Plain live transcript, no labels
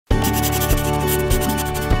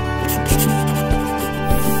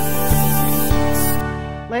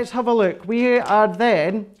let's have a look. We are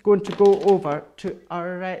then going to go over to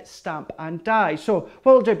our stamp and die. So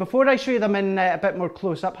what we'll do, before I show you them in a bit more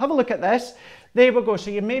close up, have a look at this. There we go. So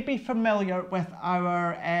you may be familiar with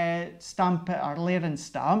our our layering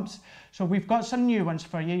stamps. So we've got some new ones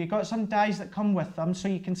for you. You've got some dies that come with them. So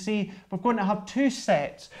you can see we're going to have two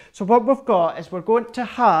sets. So what we've got is we're going to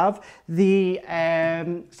have the,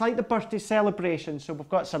 it's like the birthday celebration. So we've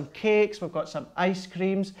got some cakes, we've got some ice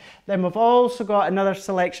creams. Then we've also got another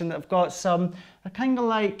selection that have got some, they're kind of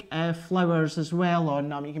like flowers as well on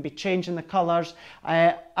them. You can be changing the colours.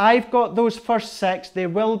 I've got those first six. There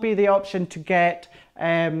will be the option to get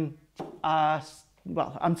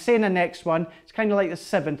well, I'm saying the next one. It's kind of like the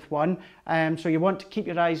seventh one. So you want to keep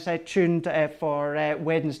your eyes tuned for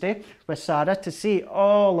Wednesday with Sarah to see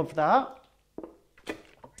all of that.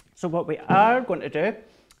 So what we are going to do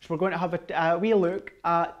is we're going to have a wee look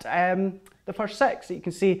at the first six that you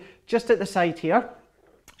can see just at the side here.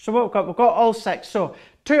 So what we've got all six. So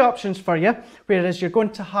two options for you, whereas you're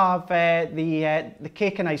going to have the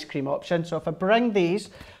cake and ice cream option. So if I bring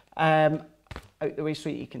these out the way so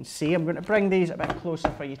you can see, I'm going to bring these a bit closer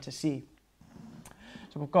for you to see.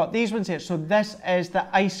 So we've got these ones here. So this is the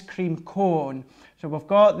ice cream cone. So we've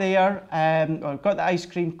got there, we've got the ice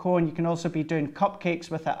cream cone. You can also be doing cupcakes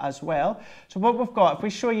with it as well. So what we've got, if we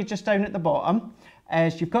show you just down at the bottom,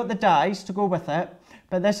 is you've got the dies to go with it.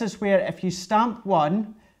 But this is where if you stamp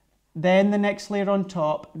one, then the next layer on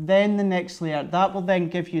top, then the next layer, that will then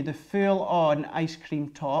give you the full on ice cream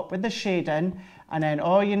top with the shading. And then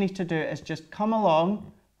all you need to do is just come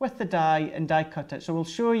along with the die and die cut it. So we'll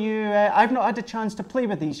show you, I've not had a chance to play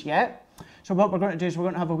with these yet. So what we're going to do is we're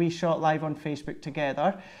going to have a wee shot live on Facebook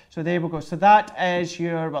together. So there we go. So that is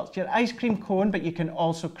your, well, it's your ice cream cone, but you can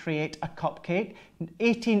also create a cupcake.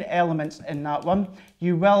 18 elements in that one.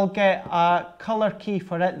 You will get a colour key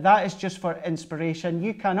for it. That is just for inspiration.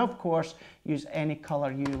 You can, of course, use any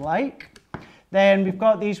colour you like. Then we've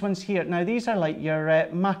got these ones here. Now these are like your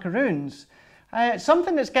macaroons.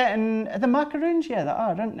 Something that's getting, the macarons, yeah, they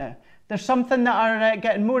are, aren't they? There's something that are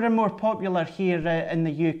getting more and more popular here in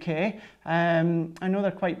the UK. I know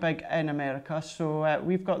they're quite big in America, so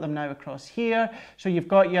we've got them now across here. So you've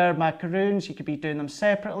got your macaroons, you could be doing them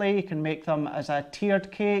separately, you can make them as a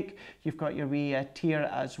tiered cake. You've got your wee tier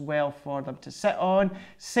as well for them to sit on.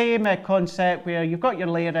 Same concept where you've got your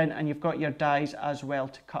layering and you've got your dies as well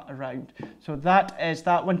to cut around. So that is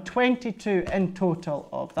that one, 22 in total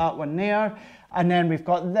of that one there. And then we've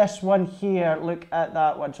got this one here, look at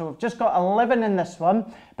that one. So we've just got 11 in this one,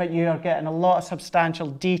 but you are getting a lot of substantial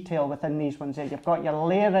detail within these ones here. You've got your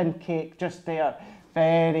layering cake just there,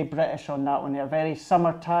 very British on that one there, very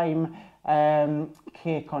summertime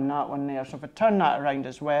cake on that one there. So if I turn that around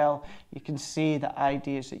as well, you can see the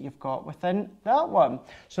ideas that you've got within that one.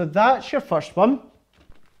 So that's your first one.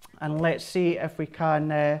 And let's see if we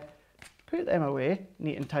can put them away,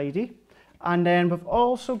 neat and tidy. And then we've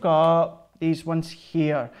also got these ones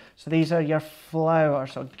here. So these are your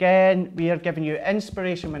flowers. So again, we are giving you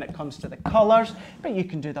inspiration when it comes to the colours, but you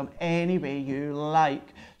can do them any way you like.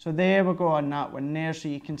 So there we go on that one there. So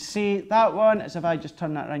you can see that one is, if I just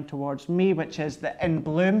turn that around towards me, which is the in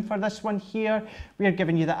bloom for this one here. We are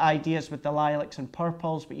giving you the ideas with the lilacs and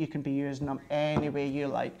purples, but you can be using them any way you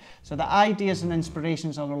like. So the ideas and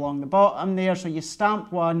inspirations are along the bottom there. So you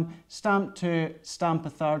stamp one, stamp two, stamp a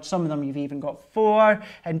third. Some of them you've even got 4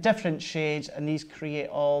 in different shades, and these create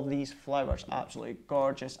all these flowers. Absolutely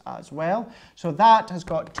gorgeous as well. So that has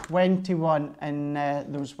got 21 in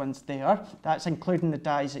those ones there. That's including the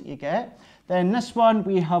dies that you get. Then this one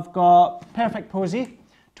we have got Perfect Posy,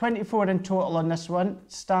 24 in total on this one,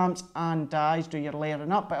 stamps and dies, do your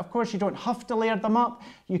layering up, but of course you don't have to layer them up.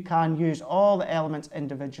 You can use all the elements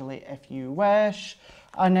individually if you wish.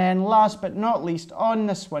 And then last but not least on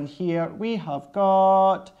this one here, we have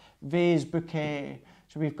got Vase Bouquet.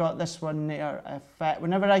 So we've got this one there.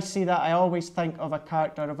 Whenever I see that, I always think of a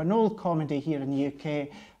character of an old comedy here in the UK,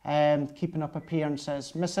 keeping up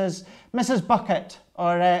appearances, Mrs. Bucket,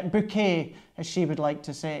 or Bouquet, as she would like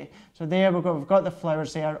to say. So there we go, we've got the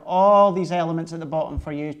flowers there, all these elements at the bottom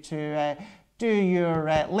for you to do your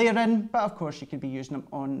layering, but of course you could be using them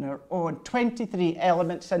on their own. 23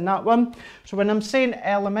 elements in that one. So when I'm saying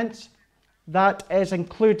elements, that is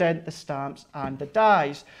included the stamps and the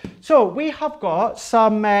dies. So we have got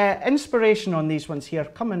some inspiration on these ones here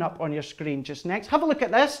coming up on your screen just next. Have a look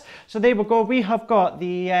at this. So there we go. We have got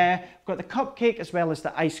the cupcake as well as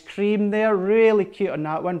the ice cream there. Really cute on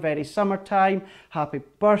that one. Very summertime. Happy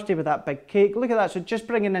birthday with that big cake. Look at that. So just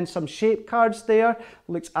bringing in some shape cards there.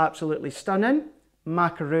 Looks absolutely stunning.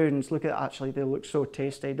 Macaroons. Look at that. Actually, they look so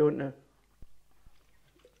tasty, don't they?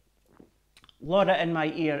 Laura in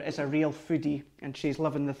my ear is a real foodie and she's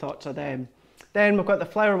loving the thoughts of them. Then we've got the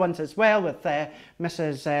flower ones as well with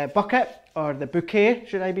Mrs. Bucket, or the bouquet,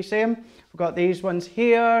 should I be saying. We've got these ones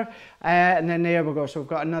here, and then there we go. So we've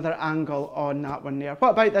got another angle on that one there.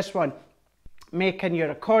 What about this one? Making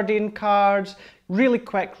your accordion cards. Really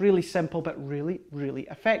quick, really simple, but really, really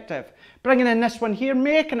effective. Bringing in this one here,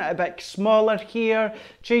 making it a bit smaller here,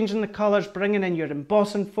 changing the colours, bringing in your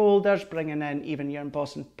embossing folders, bringing in even your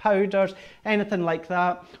embossing powders, anything like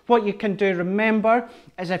that. What you can do, remember,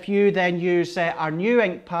 is if you then use our new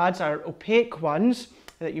ink pads, our opaque ones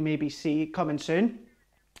that you maybe see coming soon,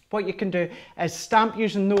 what you can do is stamp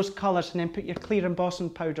using those colours and then put your clear embossing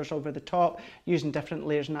powders over the top using different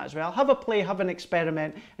layers and that as well. Have a play, have an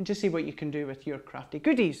experiment, and just see what you can do with your crafty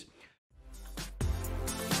goodies.